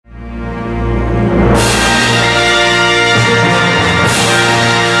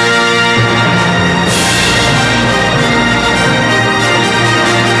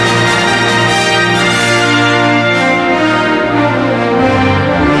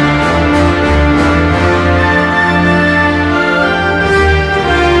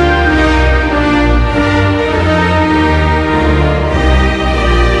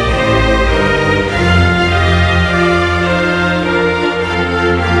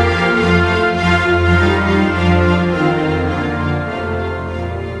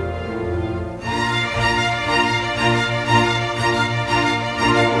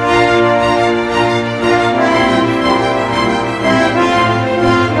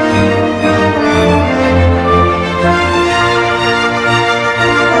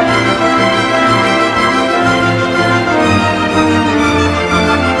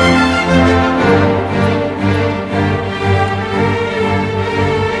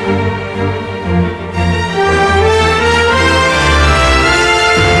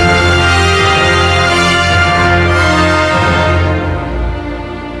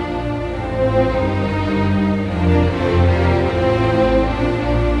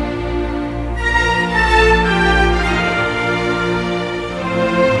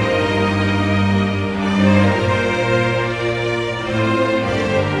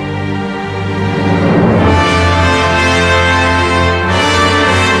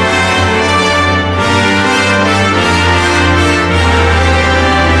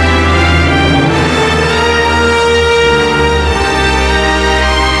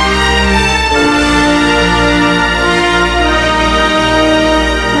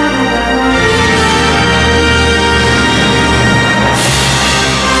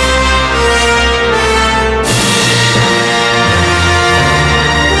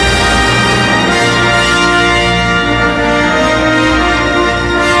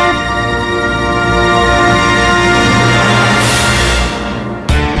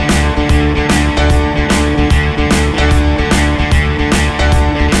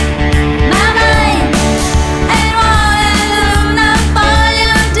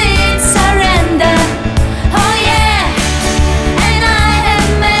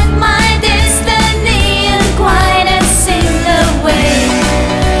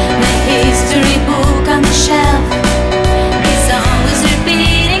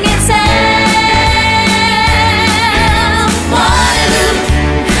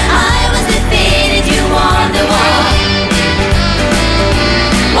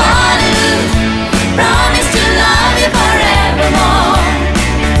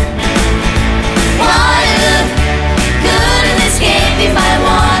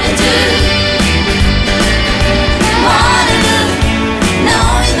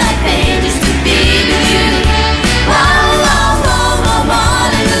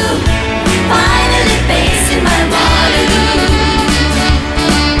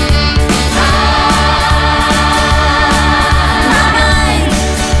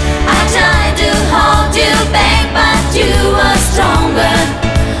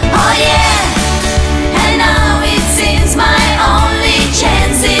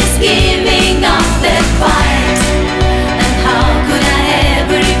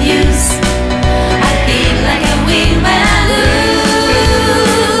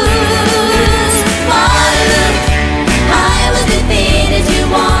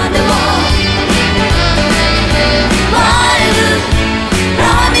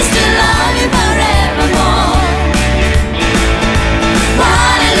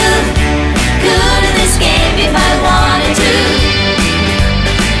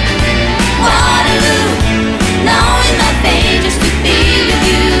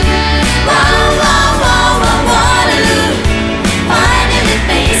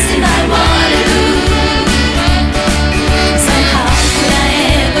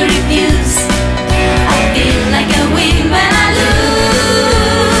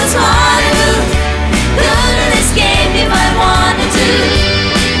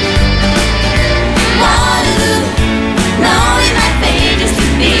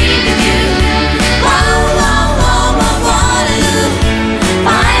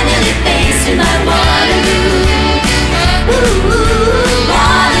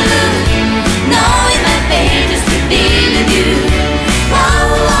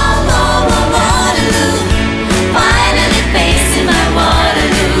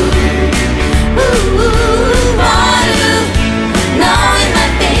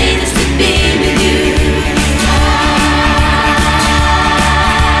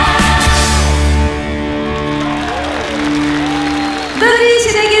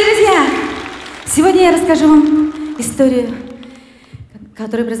историю,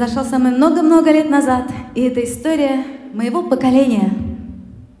 которая произошла со мной много-много лет назад. И это история моего поколения.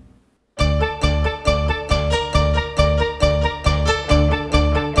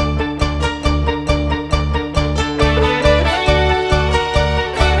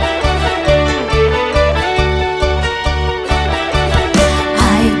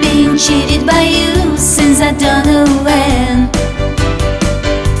 Cheated by you since I don't know when.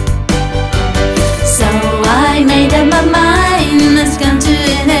 So I made up my mind, it's come to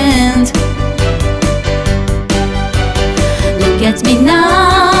an end. Look at me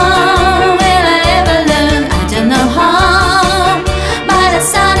now, will I ever learn? I don't know how, but I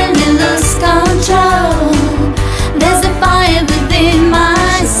suddenly lose control. There's a fire within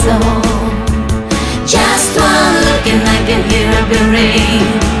my soul. Just one look and I can hear a bell ring.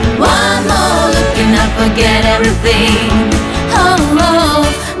 One more look and I forget everything. Oh, oh,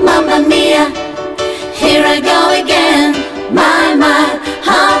 Mamma Mia, here I go again. My,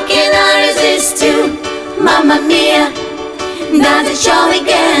 how can I resist you? Mamma Mia, does it show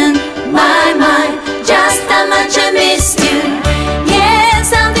again? My, just how much I missed you. Yeah,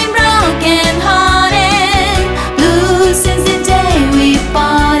 something broken hearted, blue since the day we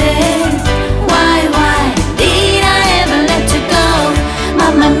parted. Why did I ever let you go?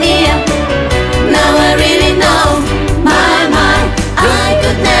 Mamma Mia, now I really know. My, I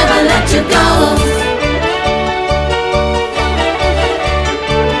could never let you go.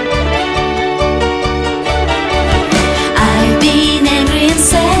 I've been angry and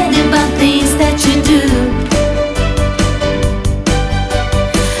sad about things that you do.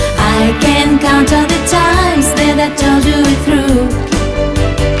 I can count all the times that I told you it through.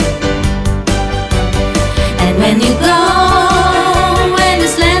 And when you go,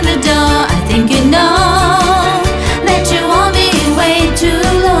 you know that you won't be way too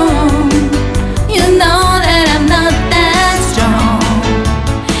long. You know that I'm not that strong.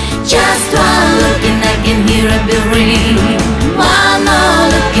 Just one look and I can hear a bell ring. One more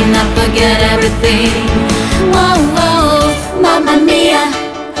look and I forget everything. Whoa, whoa, Mamma Mia,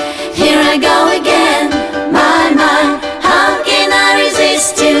 here I go again. My, how can I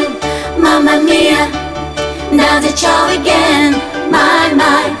resist you? Mamma Mia, does it show again? My,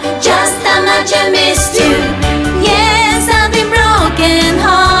 just how much I missed you. Yeah, something broken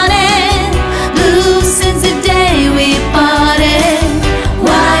hearted, blue since the day we parted.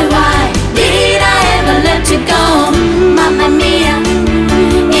 Why did I ever let you go? Mamma Mia,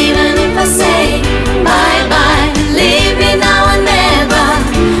 even if I say bye, leave me now or never.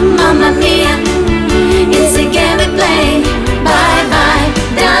 Mamma Mia, it's a game we play. Bye,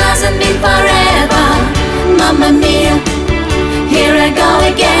 doesn't mean forever. Mamma Mia, here I go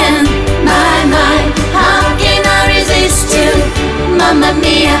again. My, how can I resist you? Mamma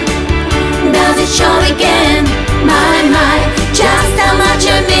Mia, does it show again? My, just how much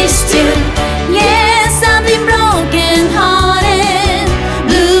I missed you. Yeah, something broken hearted,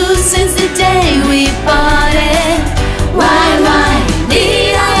 blue since the day we parted. Why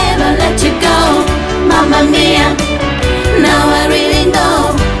did I ever let you go? Mamma Mia, now I really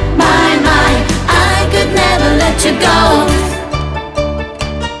know. My, I could never let you go.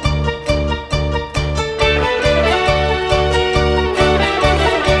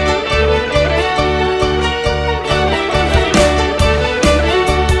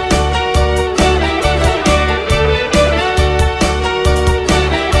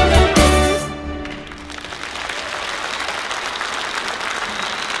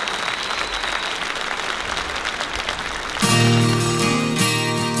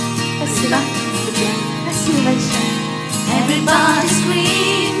 Everybody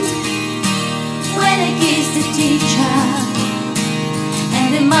screamed when I kissed the teacher, and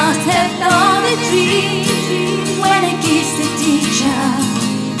they must have thought a dream when I kissed the teacher.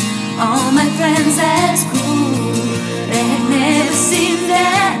 All my friends at school, they had never seen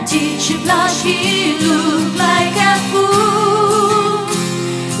that teacher blush. He looked like a fool,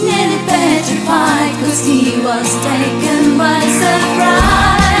 nearly petrified, 'cause he was taken by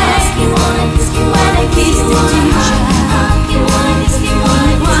surprise when I kissed the teacher.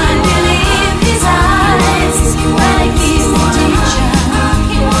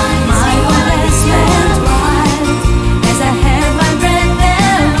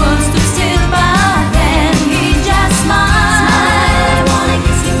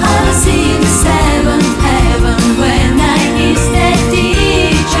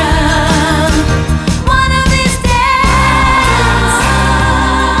 One of these days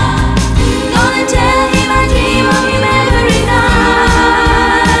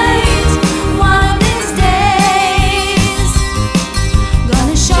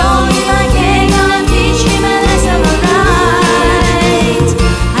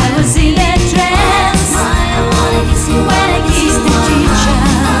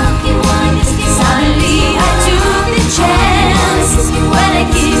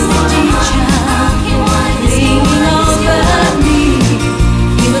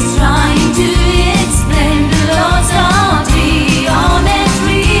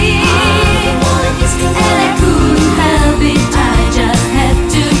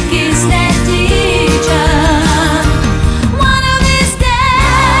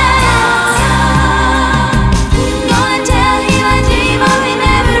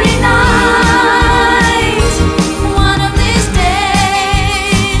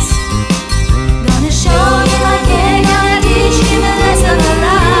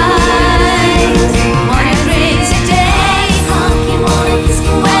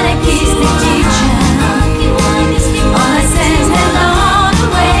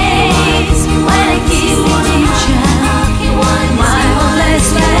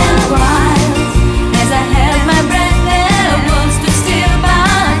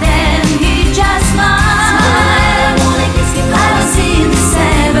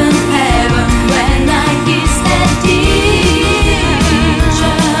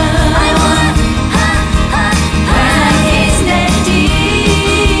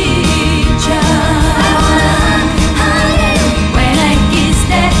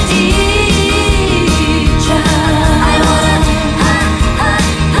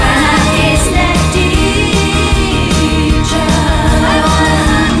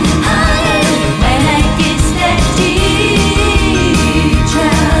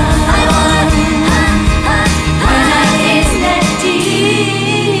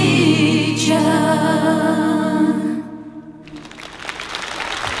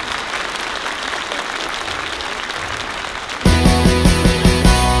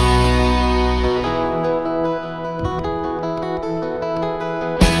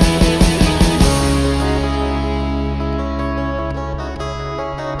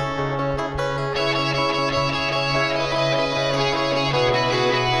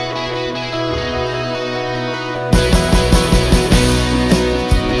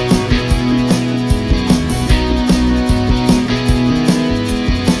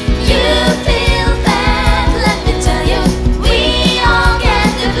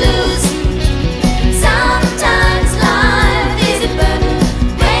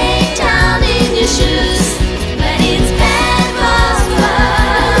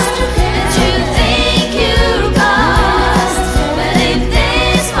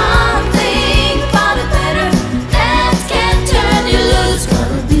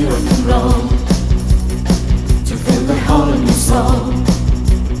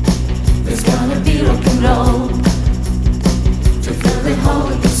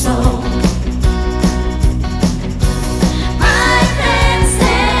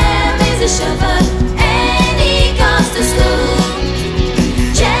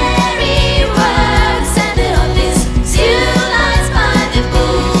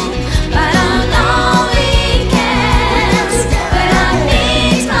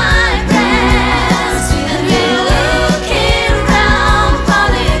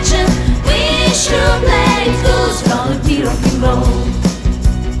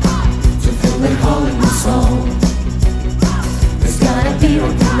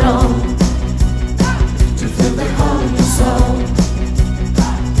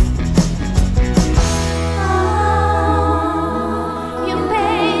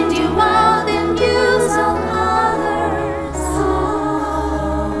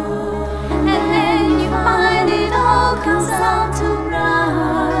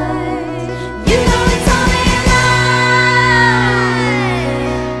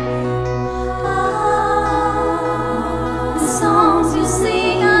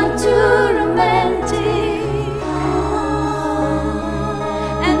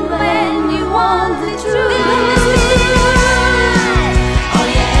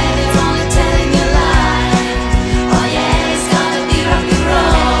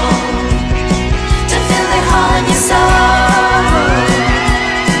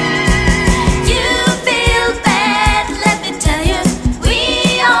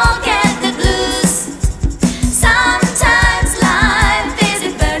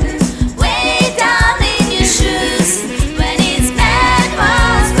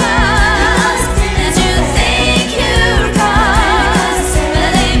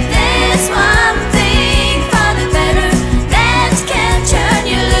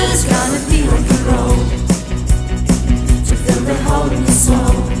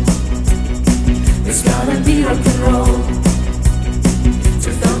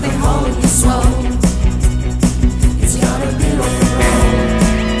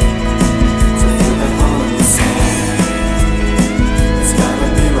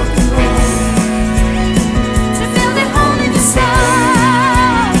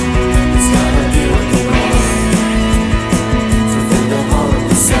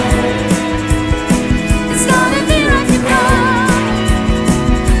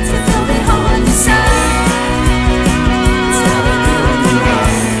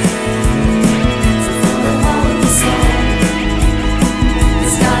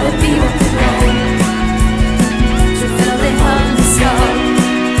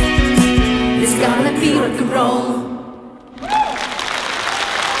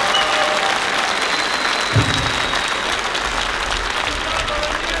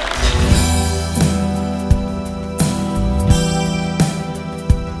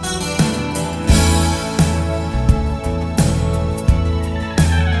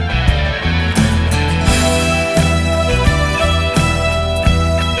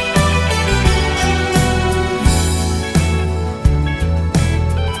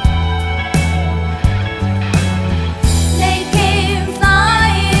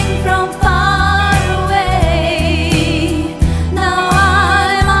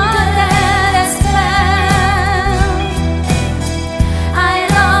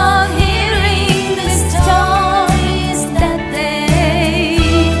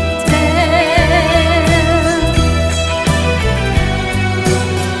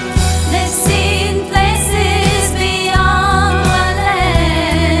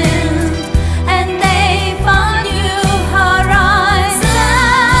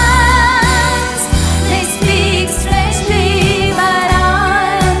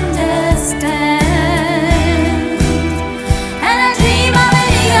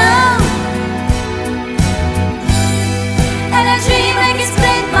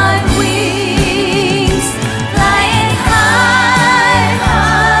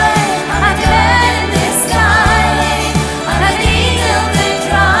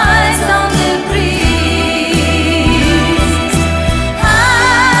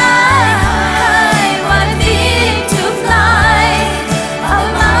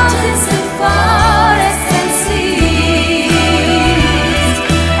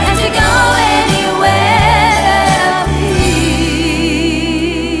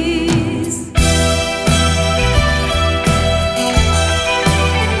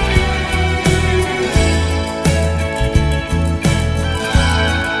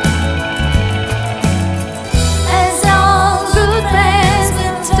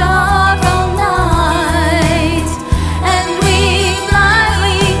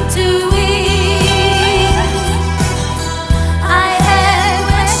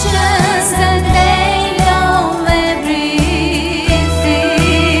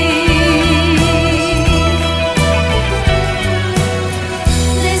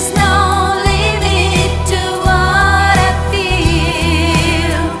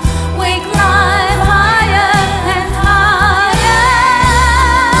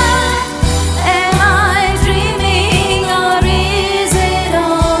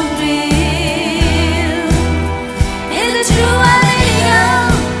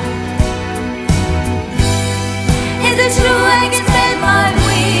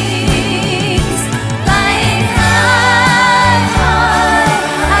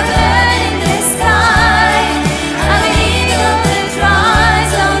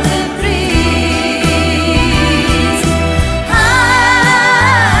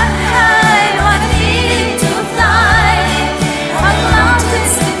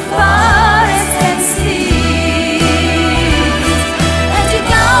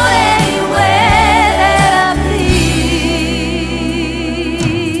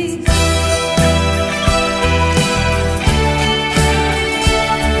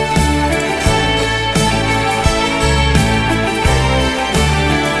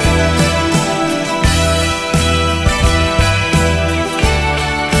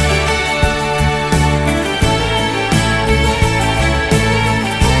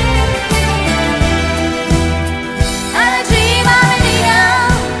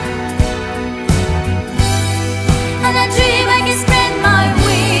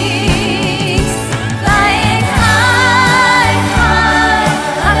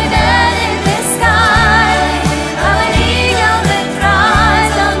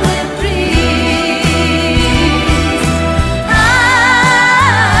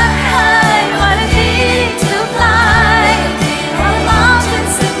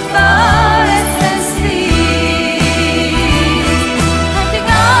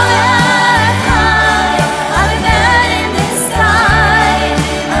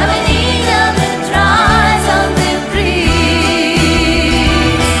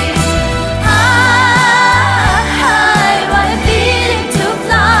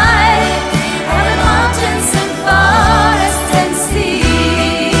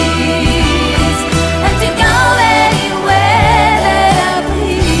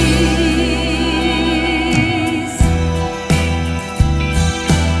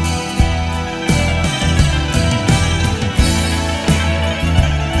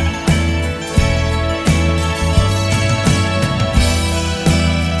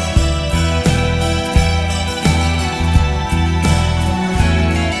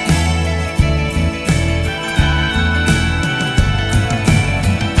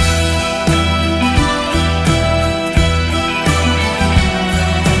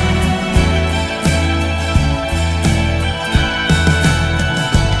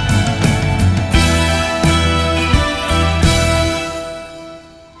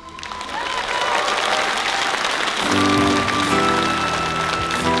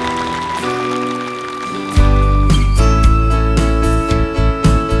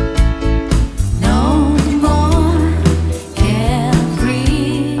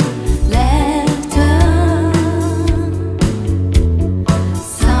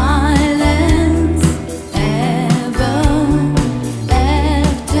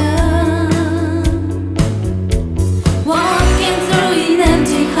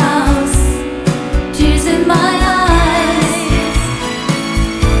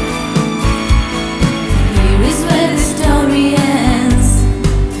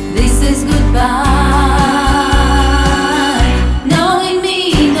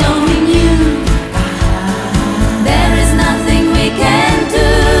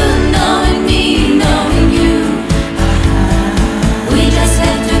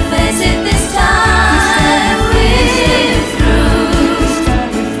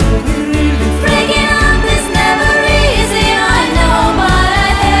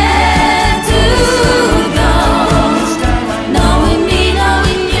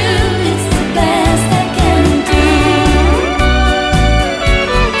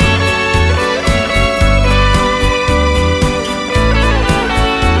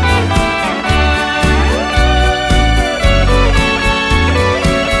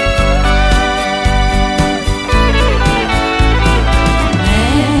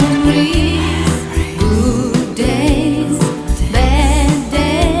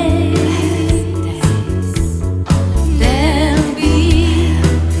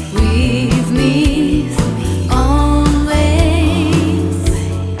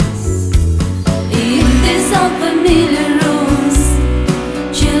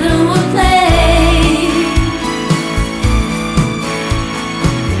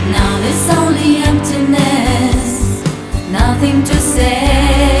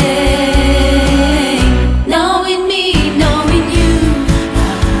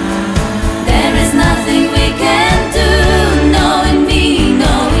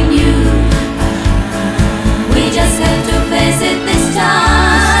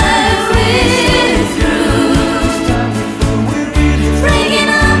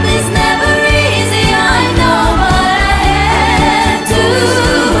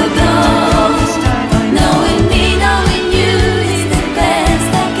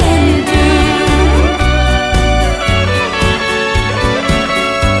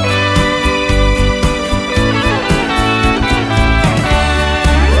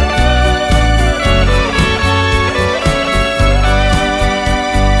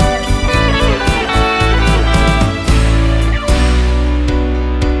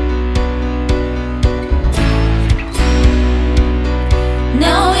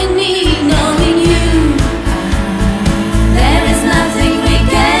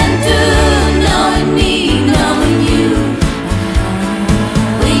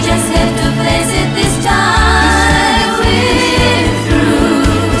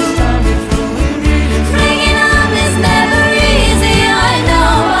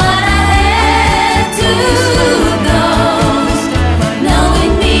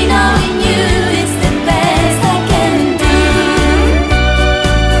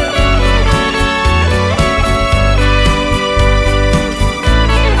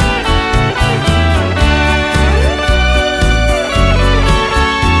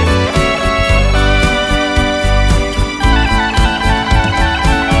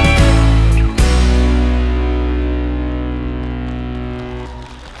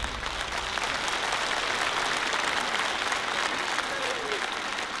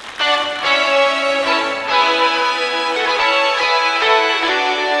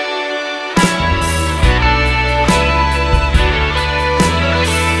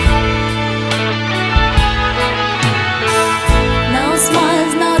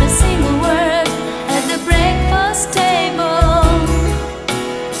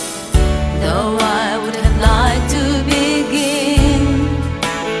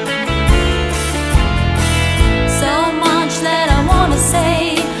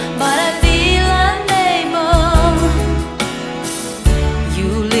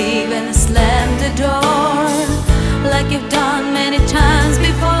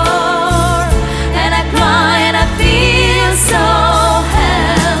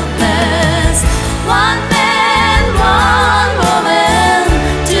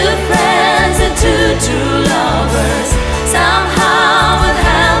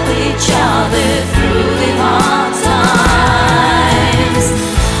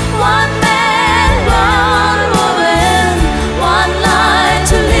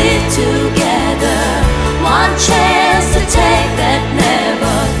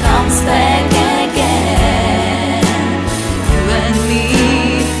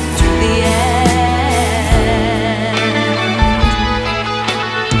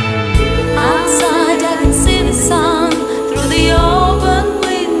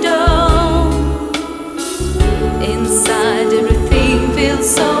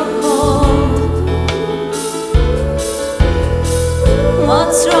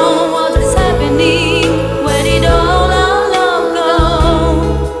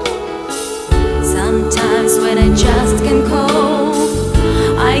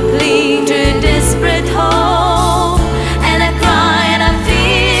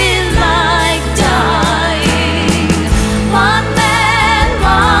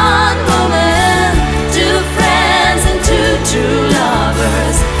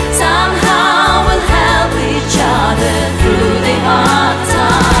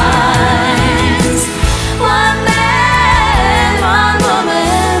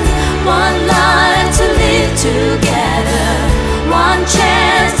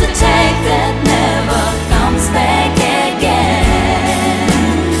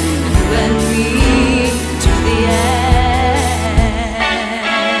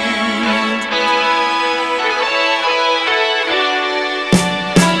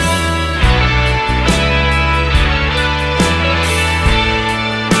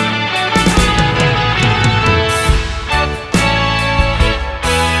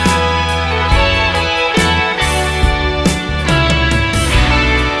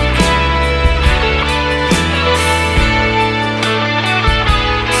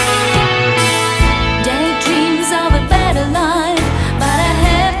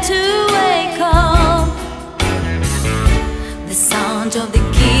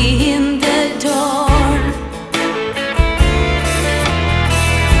in the door.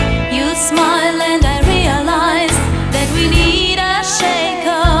 You smile and I realize that we need a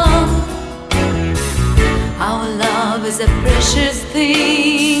shake-up. Our love is a precious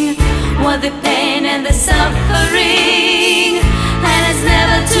thing, worth the pain and the suffering, and it's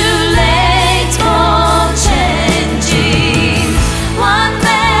never too late for changing. One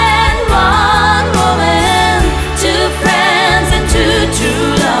man, one woman, two friends and two true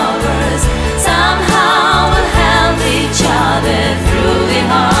lovers, somehow will help each other through the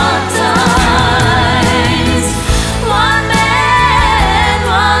hard times. One man,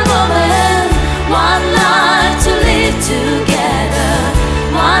 one woman, one life to live together,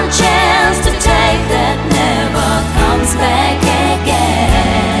 one chance to take that never comes back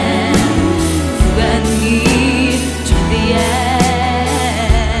again. You and me to the end.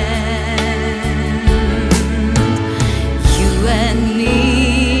 You and me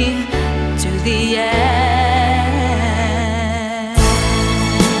to the end.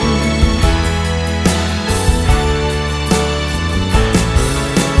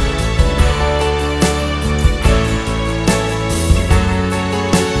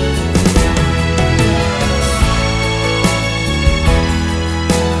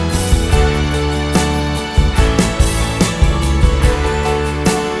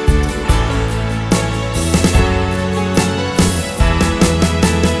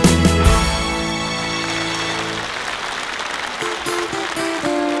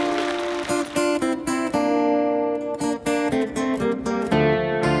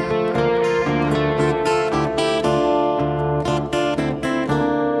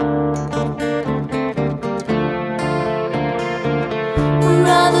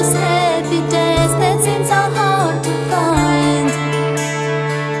 All those happy days that seem so hard to find.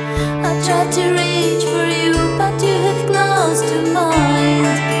 I tried to reach for you, but you have closed your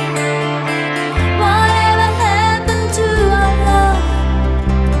mind. Whatever happened to our love?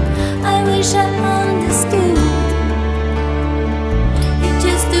 I wish I understood. It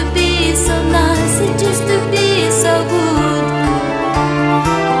used to be so nice, it used to be so good.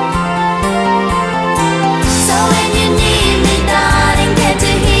 So when you need me, darling, get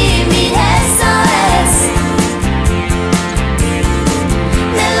to hear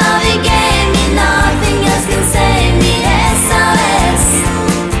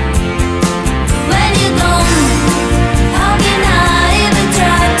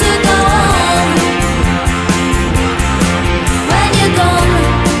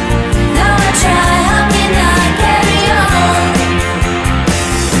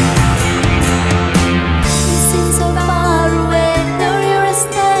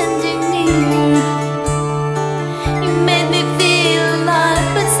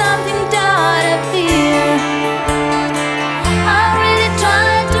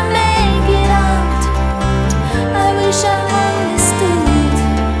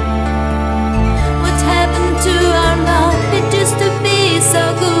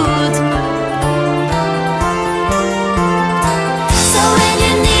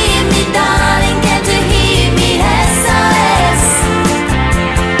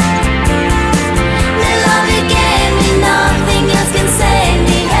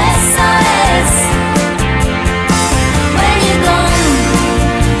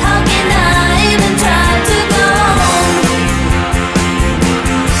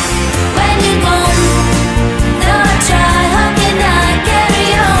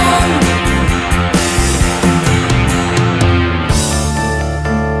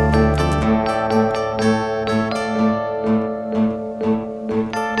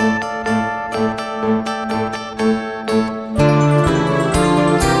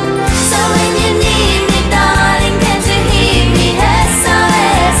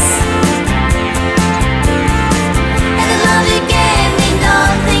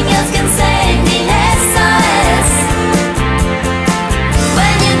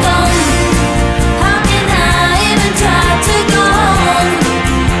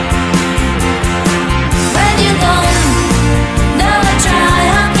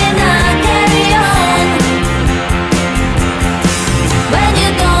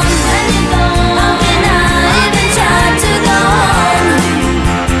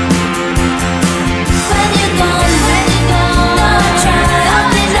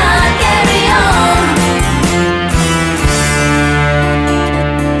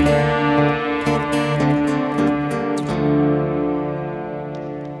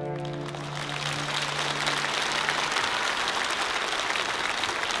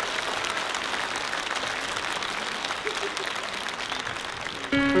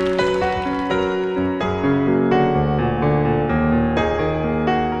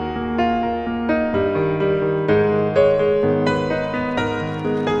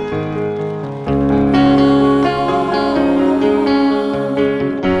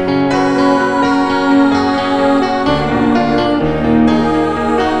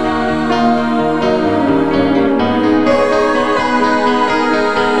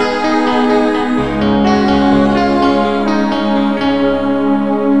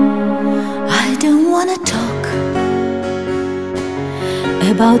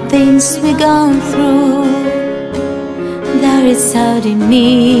about things we gone through. There is out in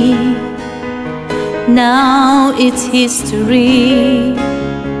me. Now it's history.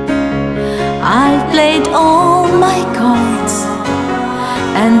 I've played all my cards,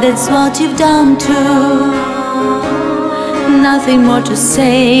 and that's what you've done too. Nothing more to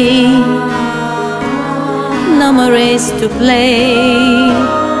say, no more race to play.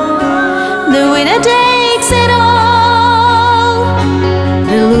 The winner takes it all,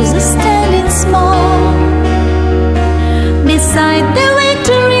 the loser standing small beside the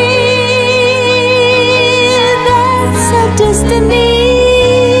victory. That's our destiny.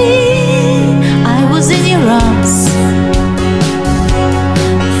 I was in your arms,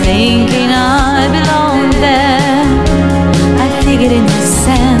 thinking I belonged there. I figured in a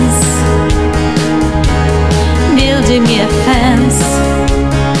sense, building me a fence,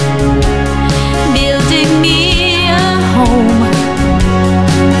 building me a home,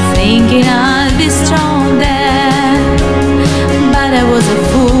 thinking I'd be strong there. But I was a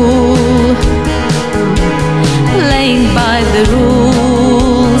fool, playing by the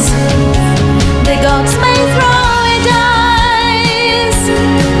rules. The gods may throw at dice,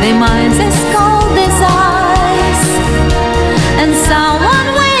 their minds as cold as ice, and someone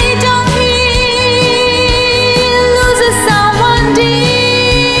wait on here, loses someone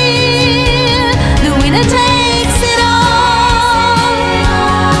dear. The winner takes it all,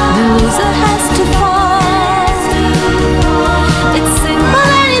 the loser has to fall. It's simple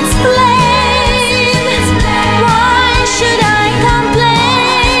and it's plain. Why should I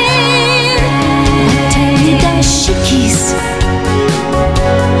complain? But tell me, does she kiss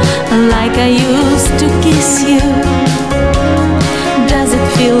like I used to kiss you? Does it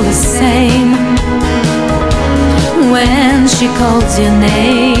feel the same when she calls your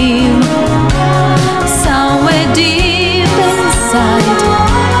name? Somewhere deep inside,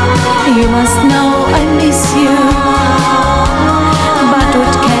 you must know I miss you. But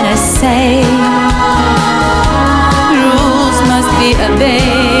what can I say? Rules must be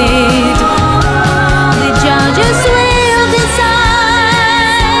obeyed. The judges will decide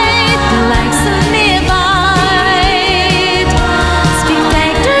the likes of nearby.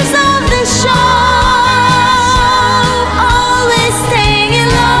 Spectators of the show, always staying in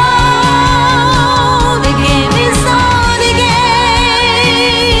love. The game is on the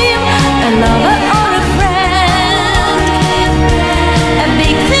game. A lover or a friend, a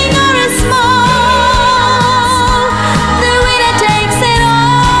big thing or a small, the winner takes it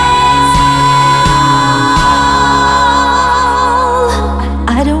all.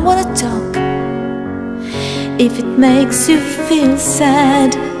 I don't wanna talk if it makes you feel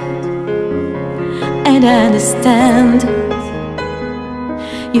sad, and I understand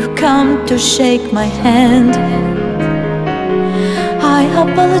you've come to shake my hand. I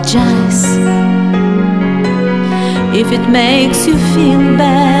apologize if it makes you feel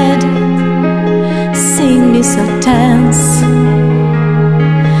bad, seeing me so tense,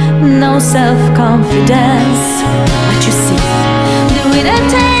 no self-confidence. But you see, the winner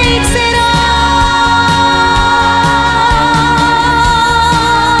takes it all.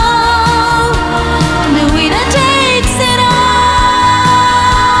 The winner takes it all.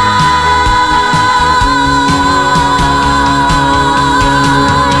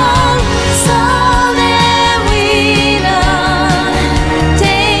 So the winner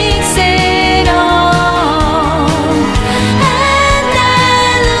takes it all, and the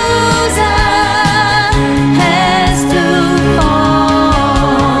loser has to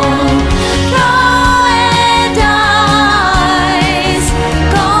fall.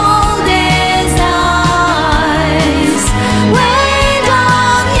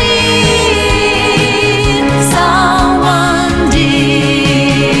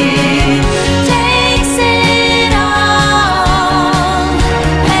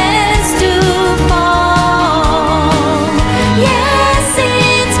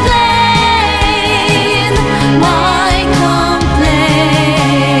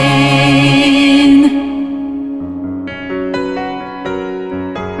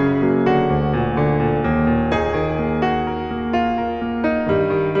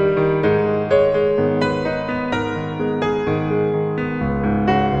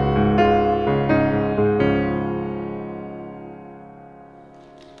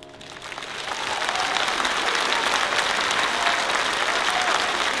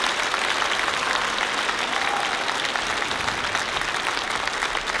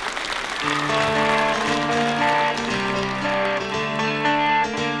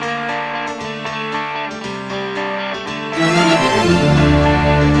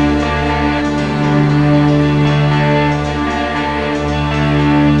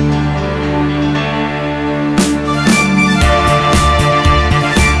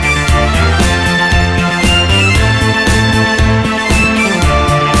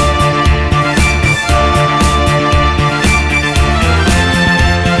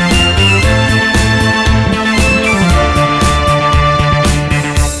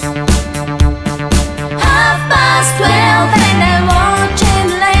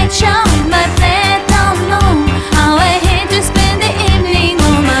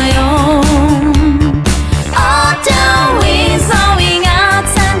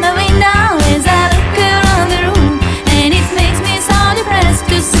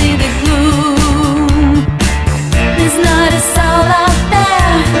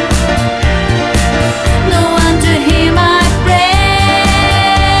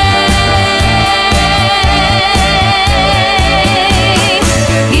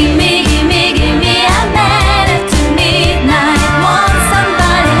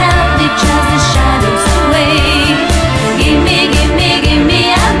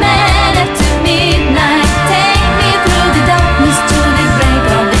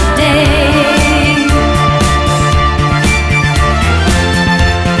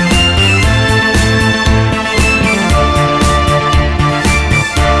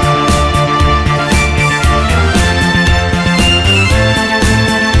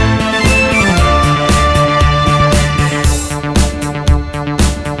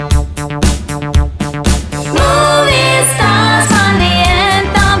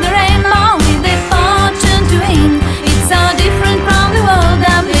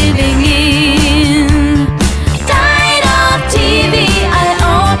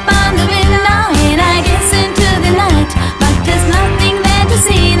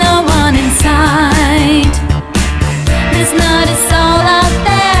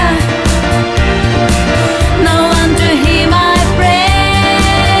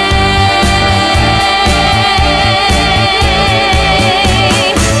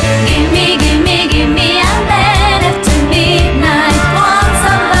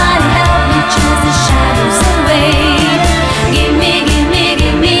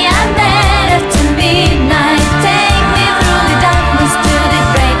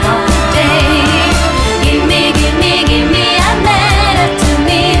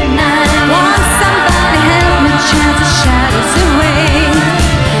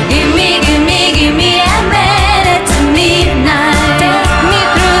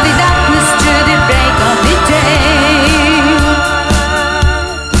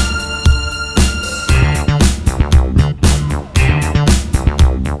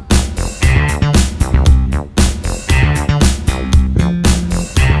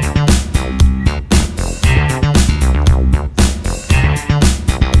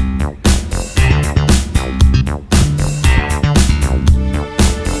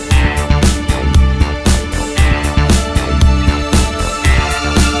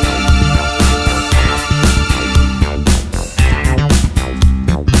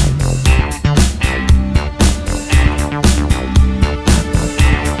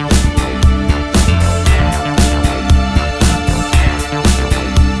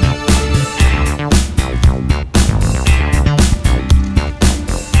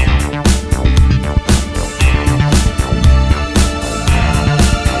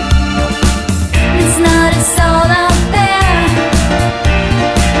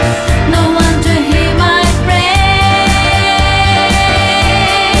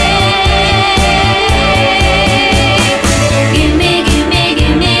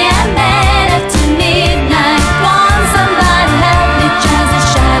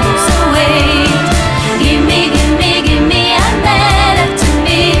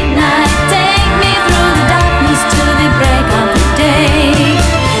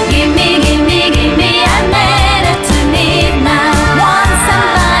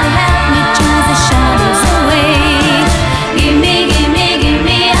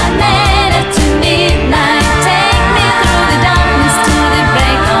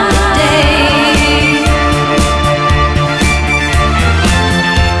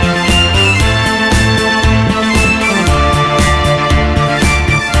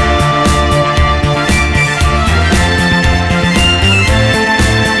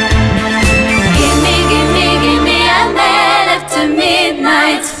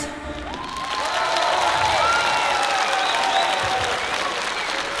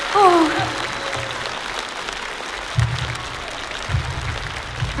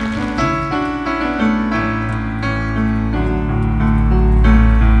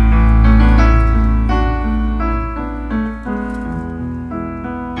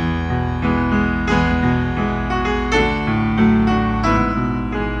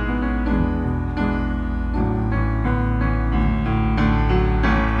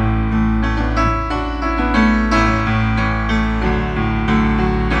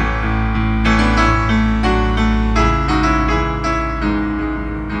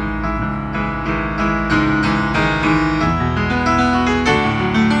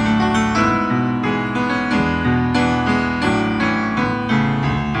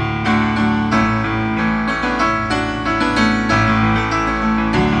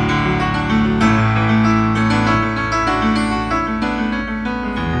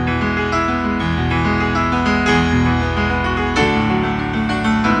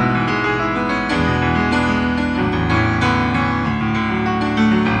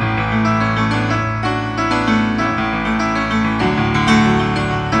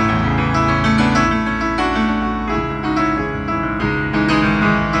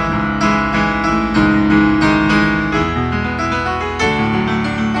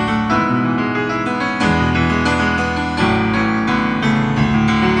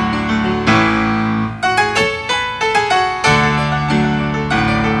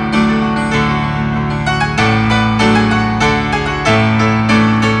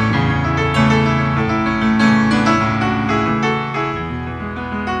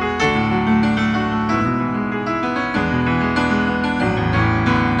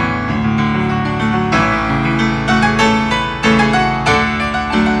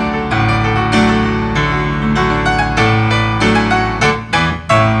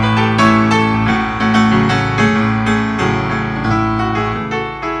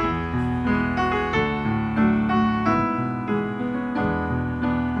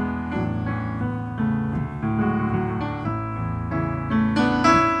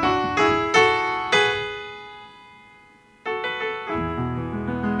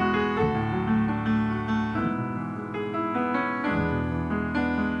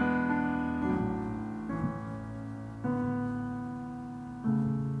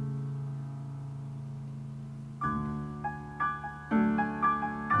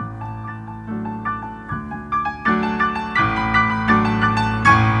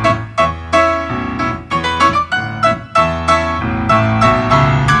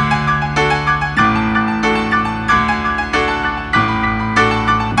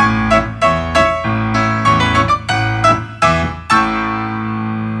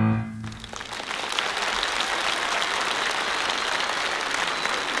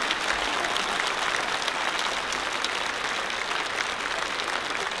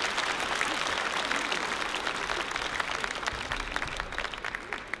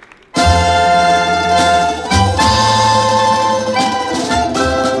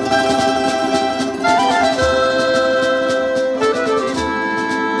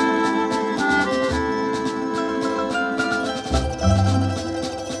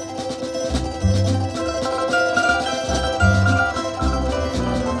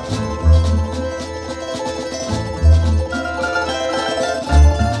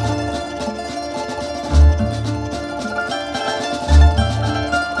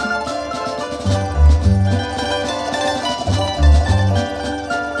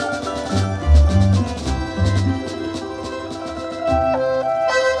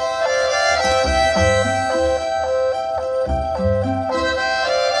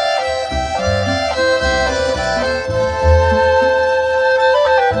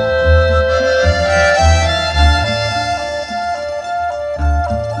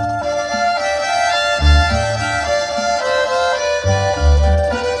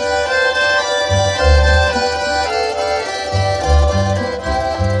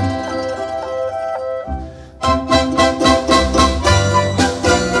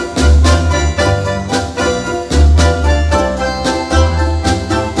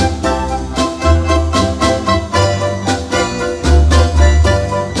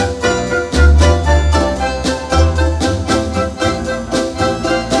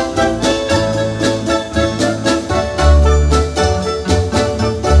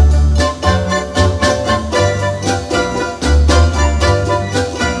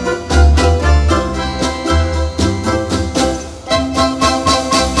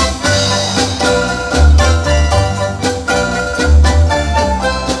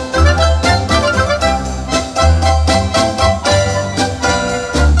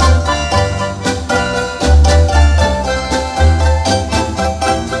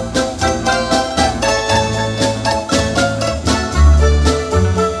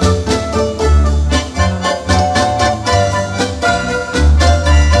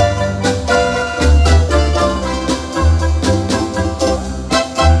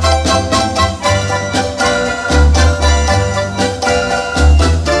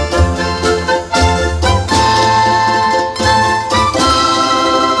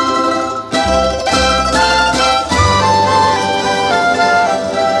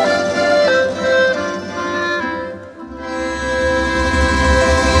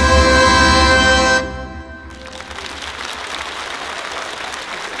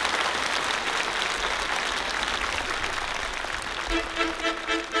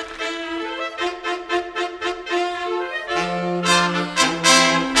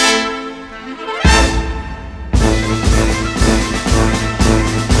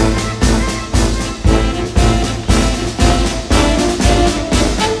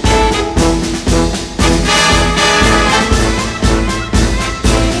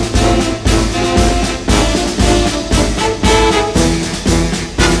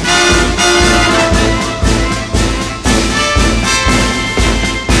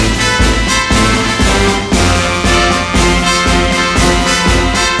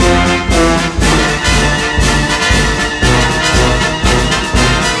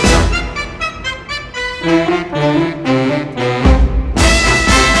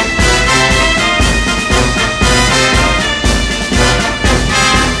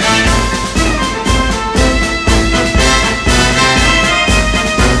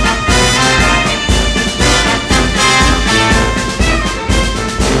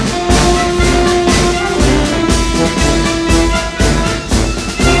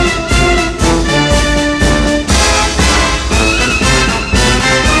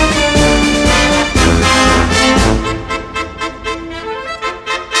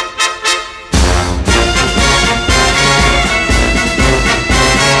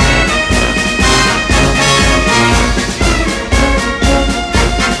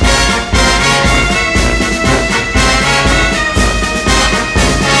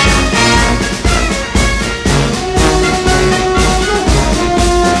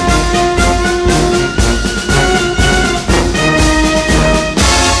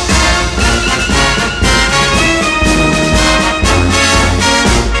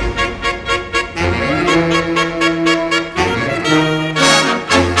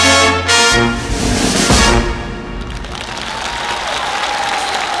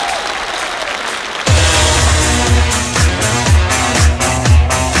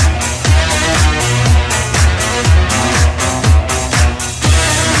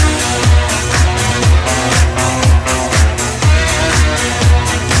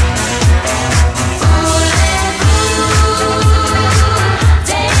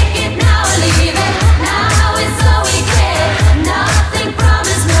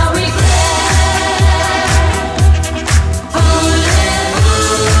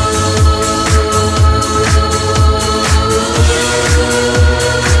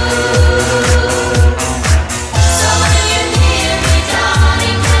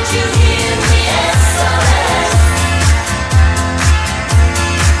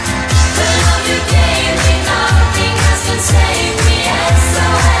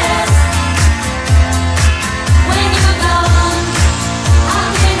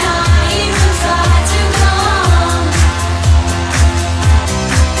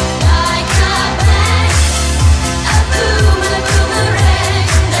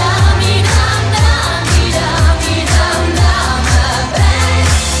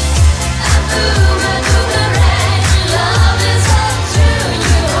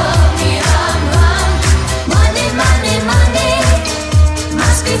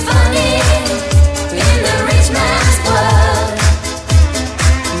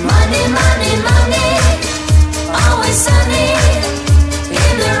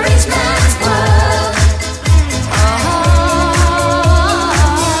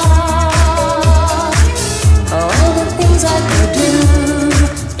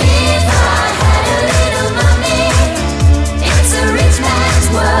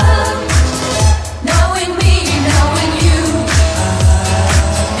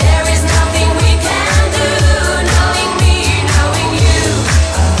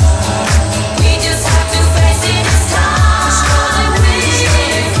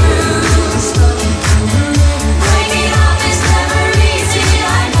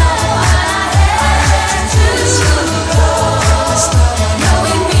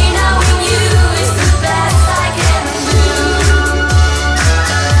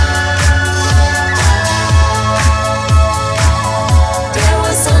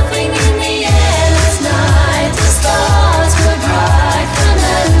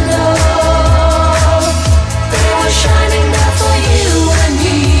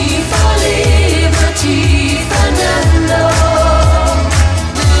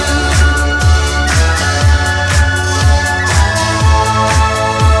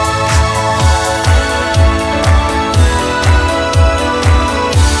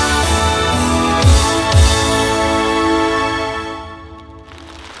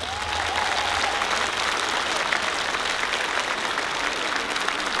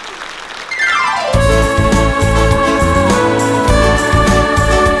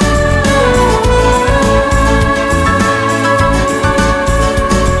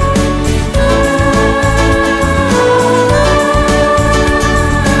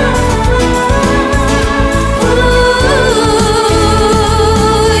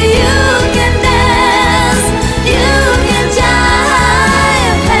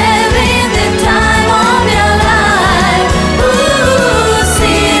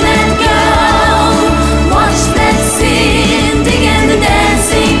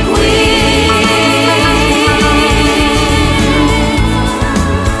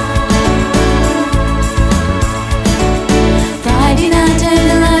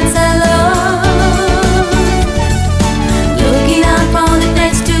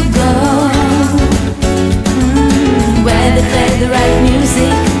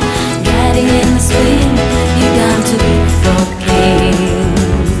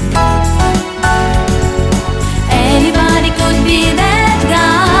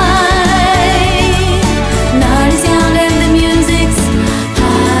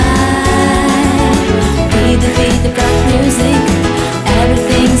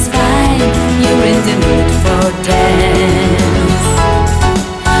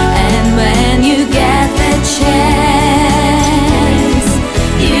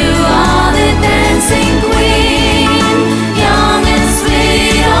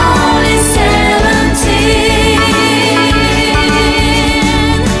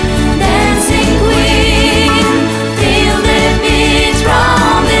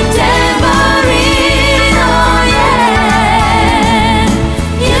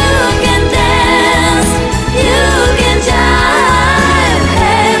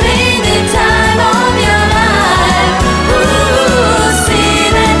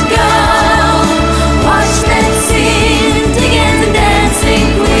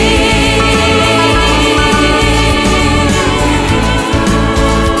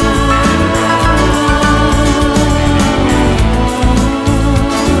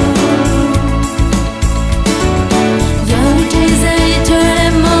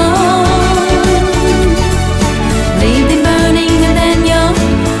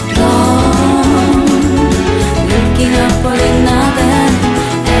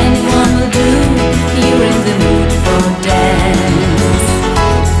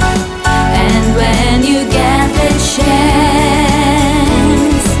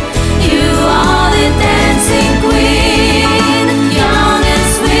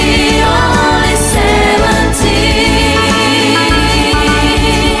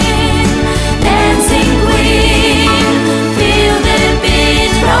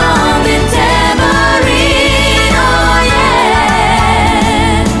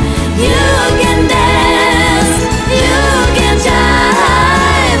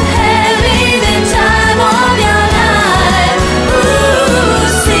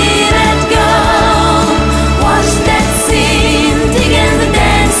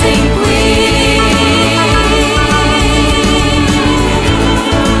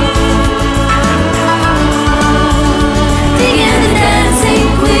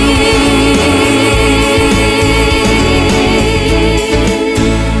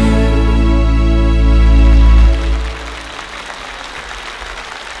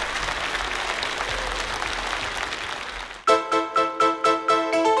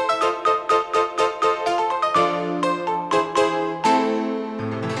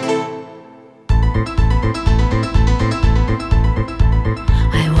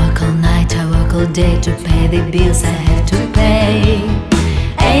 all day to pay the bills I have to pay.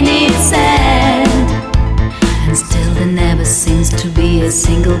 Ain't it sad? And still there never seems to be a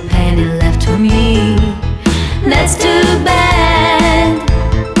single penny left to me. That's too bad.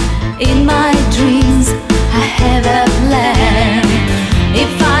 In my dreams I have a plan.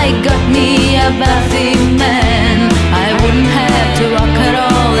 If I got me a wealthy man, I wouldn't have to rock at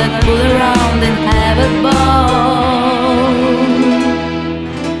all and fool around and have a ball.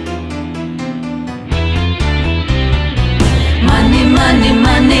 Money, money,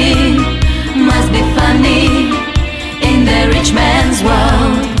 money must be funny in the rich man's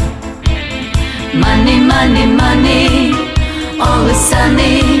world. Money, money, money, always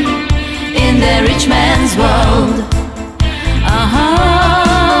sunny in the rich man's world.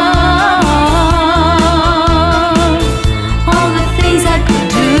 All the things I could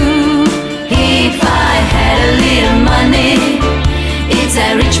do if I had a little money. It's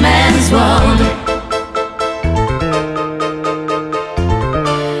a rich man's world.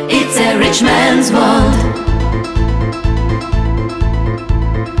 It's a rich man's world.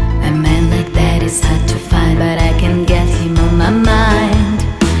 A man like that is hard to find, but I can get him on my mind.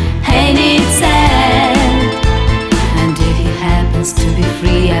 Ain't it sad? And if he happens to be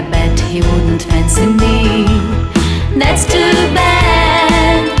free, I bet he wouldn't fancy me. That's too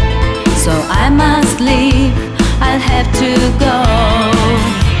bad. So I must leave, I'll have to go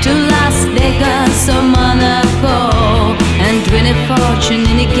to Las Vegas or Monaco and win a fortune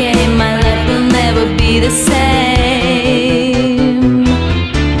in a game. My life will never be the same.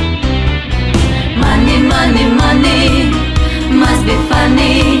 Money, money, money must be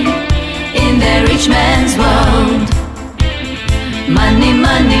funny in the rich man's world. Money,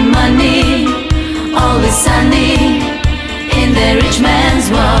 money, money, always sunny in the rich man's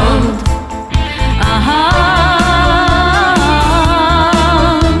world.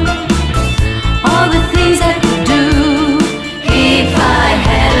 All the things I could do if I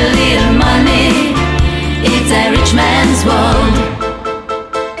had a little money. It's a rich man's world.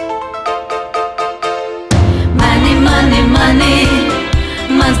 Money, money, money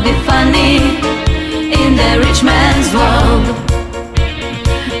must be funny in the rich man's world.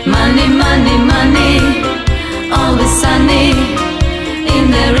 Money, money, money, always sunny in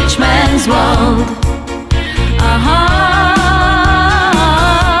the rich man's world.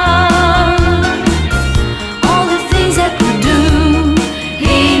 All the things I could do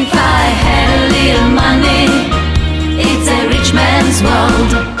if I had a little money. It's a rich man's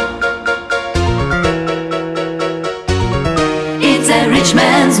world. It's a rich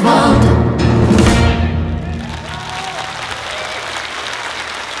man's world.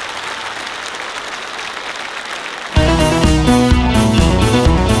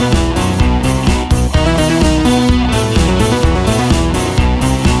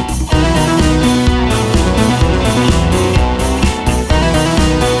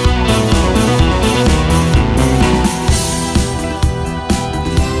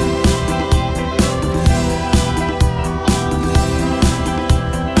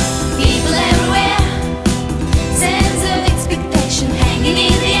 People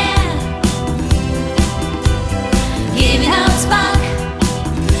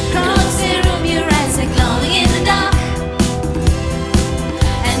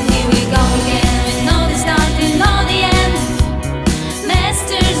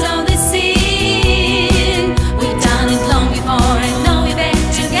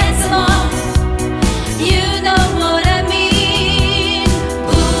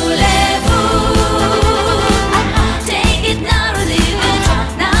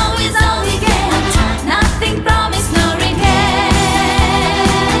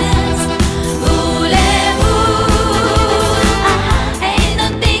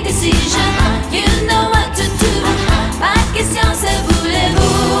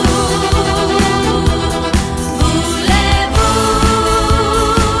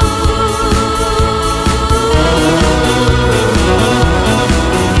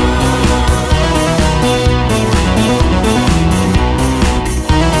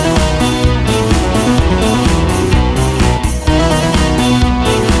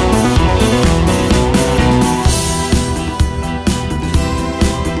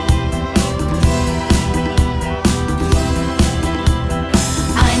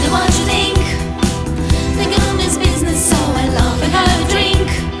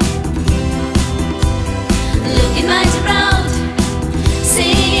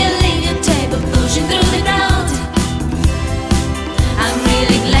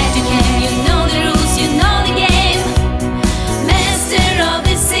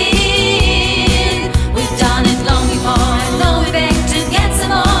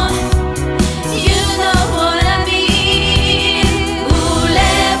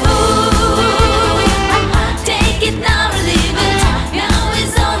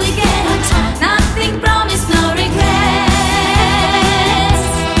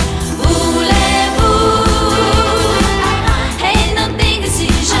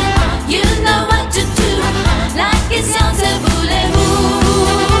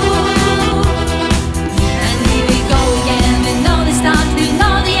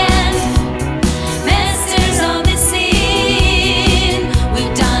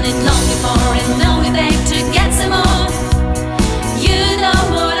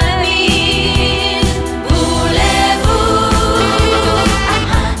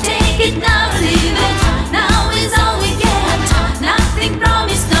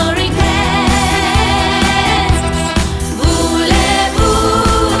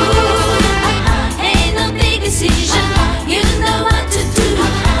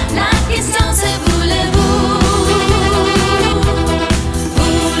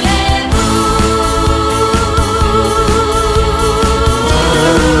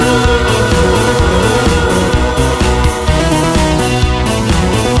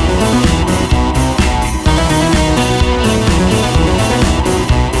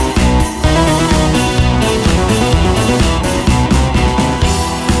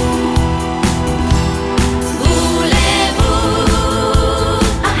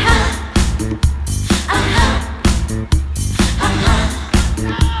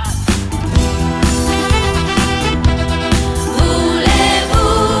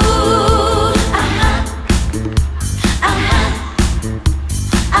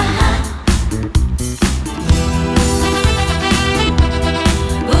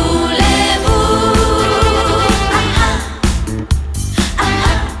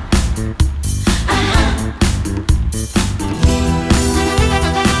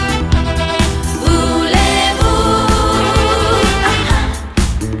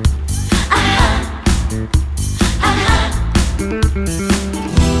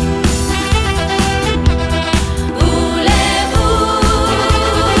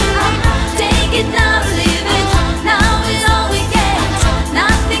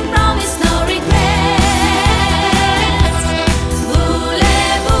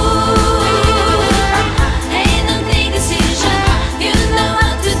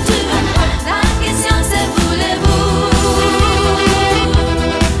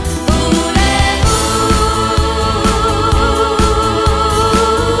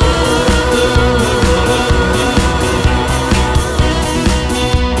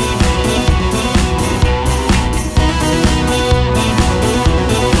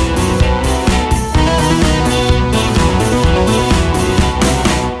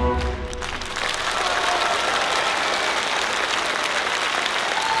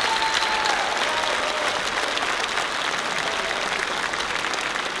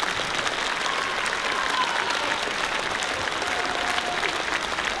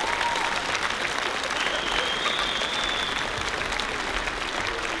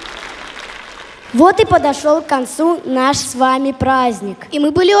Вот и подошел к концу наш с вами праздник. И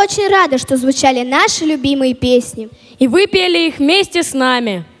мы были очень рады, что звучали наши любимые песни. И вы пели их вместе с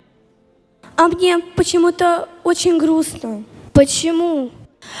нами. А мне почему-то очень грустно. Почему?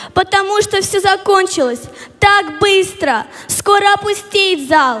 Потому что все закончилось так быстро. Скоро опустеет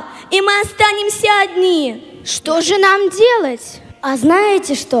зал, и мы останемся одни. Что же нам делать? А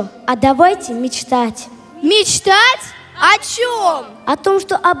знаете что? А давайте мечтать. Мечтать? О чем? О том,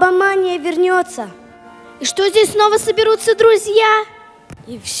 что ABBAmania вернется. И что здесь снова соберутся друзья?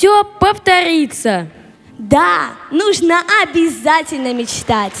 И все повторится. Да, нужно обязательно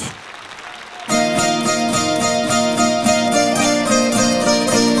мечтать.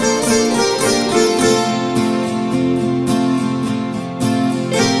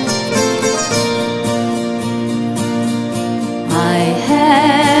 I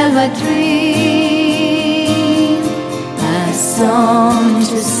have a dream, a song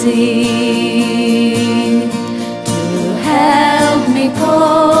to sing, to help me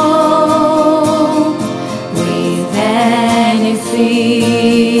cope with anything.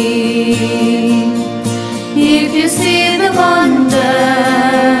 If you see the wonder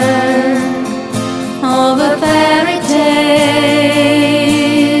of a fairy tale,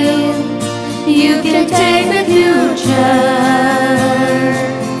 you can take the future.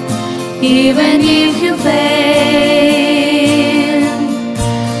 Even if you fail,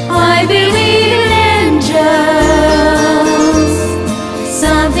 I believe in angels,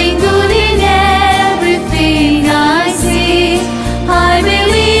 something good in everything I see. I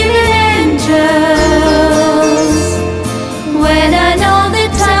believe in angels, when I know the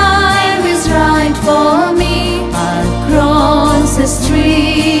time is right for me. I'll cross the stream.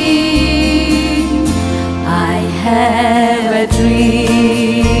 I have a dream.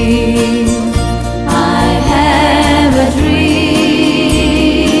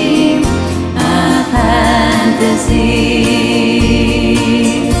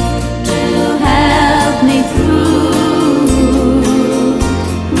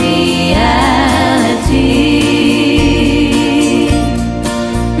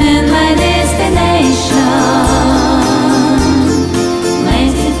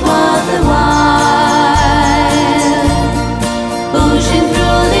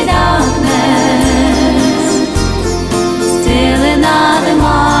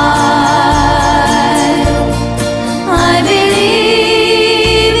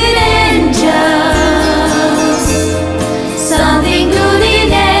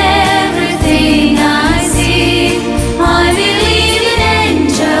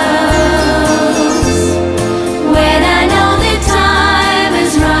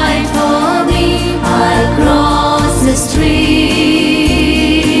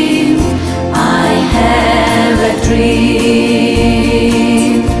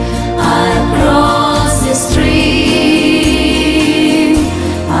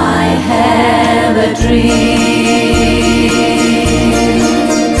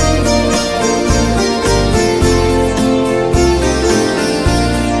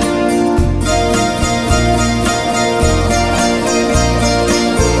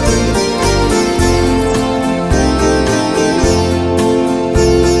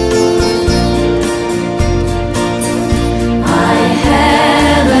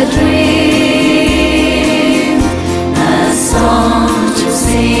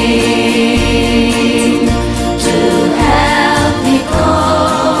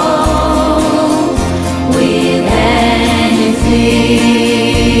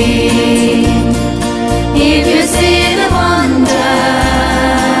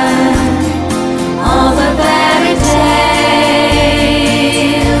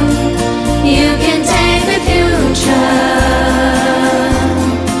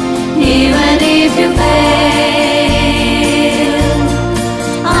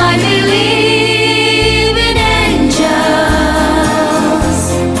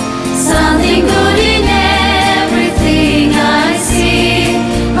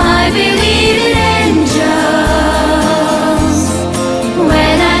 I believe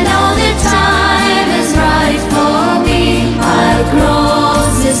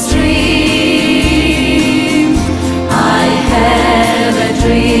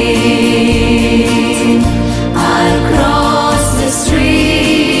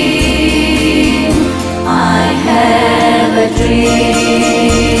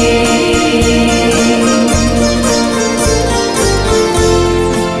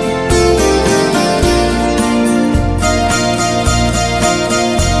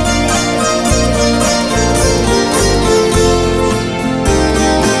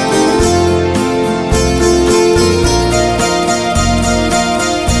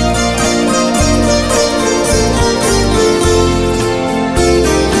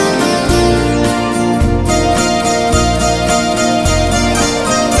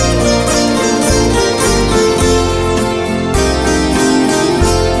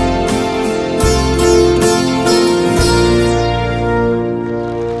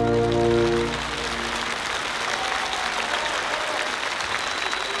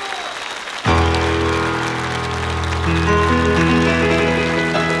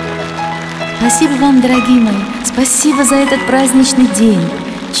Спасибо вам, дорогие мои, спасибо за этот праздничный день,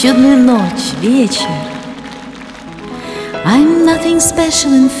 чудную ночь, вечер. I'm nothing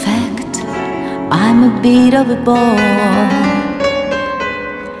special, in fact, I'm a bit of a bore.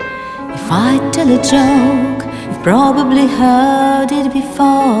 If I tell a joke, you've probably heard it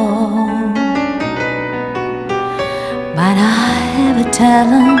before. But I have a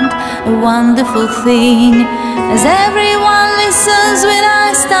talent, a wonderful thing, as everyone listens when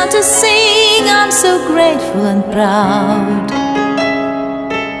I start to sing. I'm so grateful and proud.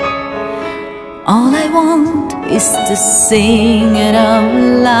 All I want is to sing it out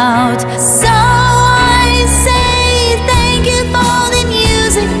loud. So I say thank you for the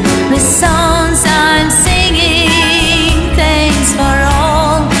music, the songs I'm singing. Thanks for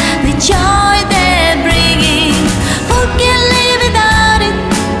all the joy they're bringing. Who can live without it?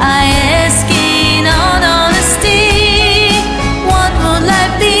 I ask in all honesty. What would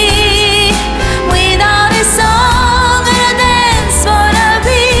life be without a song and a dance for the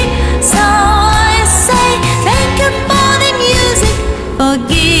beat? So I say thank you for the music, for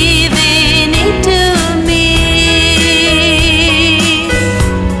giving it to me.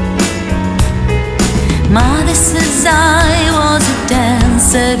 Mother says I was a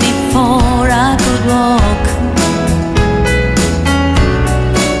dancer before I could walk.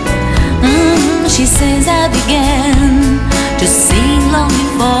 She says I began to sing long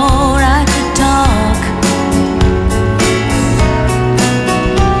before I could talk.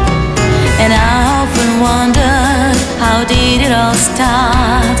 And I often wondered, how did it all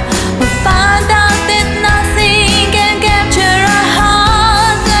start? We found out that nothing can capture a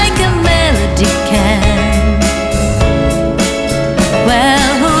heart like a melody can.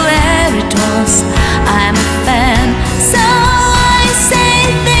 Well, whoever it was, I'm a fan. So I say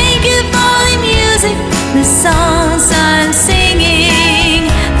thank you for the music, the songs I'm singing.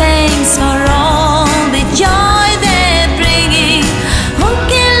 Thanks for all the joy they're bringing. Who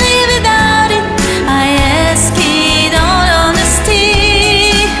can live without it? I ask in all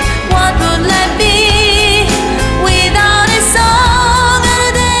honesty. What would life be without a song and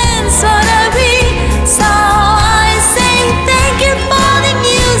a dance for the beat? So I say thank you for the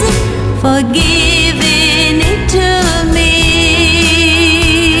music, for giving it to me.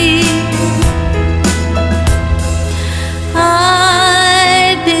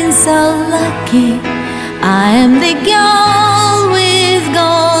 I've been so lucky, I am the girl